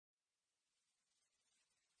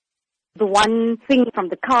The one thing from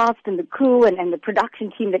the cast and the crew and the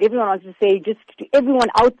production team that everyone wants to say just to everyone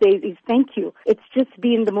out there is thank you. It's just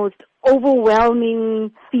been the most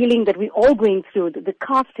overwhelming feeling that we're all going through. The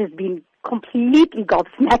cast has been completely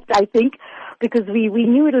gobsmacked, I think, because we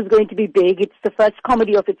knew it was going to be big. It's the first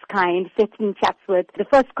comedy of its kind, set in Chatsworth, the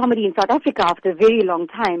first comedy in South Africa after a very long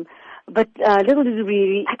time. But little did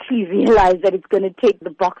we actually realize that it's going to take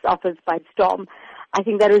the box office by storm. I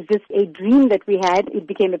think that was just a dream that we had. It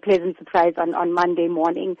became a pleasant surprise on Monday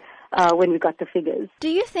morning when we got the figures. Do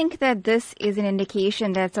you think that this is an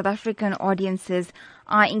indication that South African audiences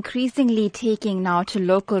are increasingly taking now to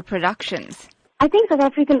local productions? I think South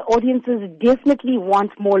African audiences definitely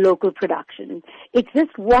want more local production. It's just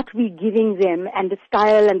what we're giving them and the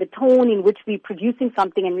style and the tone in which we're producing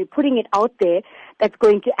something and we're putting it out there that's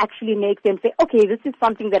going to actually make them say, okay, this is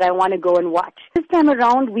something that I want to go and watch. This time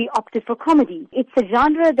around, we opted for comedy. It's a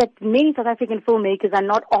genre that many South African filmmakers are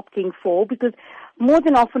not opting for because more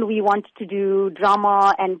than often we want to do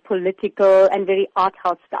drama and political and very art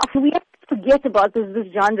house stuff. We have to forget about this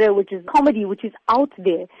genre, which is comedy, which is out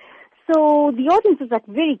there. So the audiences are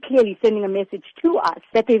very clearly sending a message to us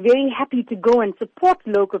that they're very happy to go and support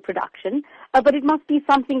local production, but it must be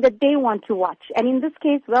something that they want to watch. And in this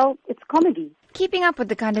case, well, it's comedy. Keeping up with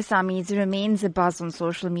the Kandasamys remains a buzz on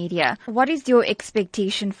social media. What is your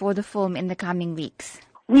expectation for the film in the coming weeks?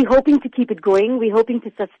 We're hoping to keep it going. We're hoping to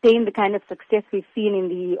sustain the kind of success we've seen in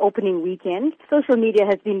the opening weekend. Social media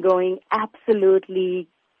has been going absolutely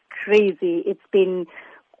crazy. It's been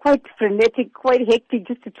quite frenetic, quite hectic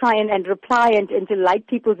just to try and reply and to like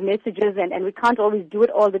people's messages and we can't always do it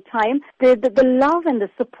all the time. The love and the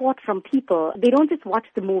support from people, they don't just watch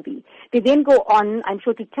the movie. They then go on, I'm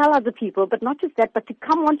sure, to tell other people, but not just that, but to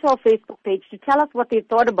come onto our Facebook page to tell us what they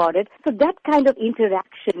thought about it. So that kind of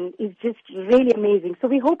interaction is just really amazing. So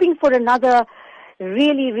we're hoping for another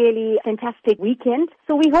really, really fantastic weekend.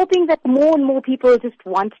 So we're hoping that more and more people just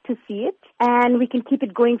want to see it and we can keep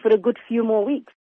it going for a good few more weeks.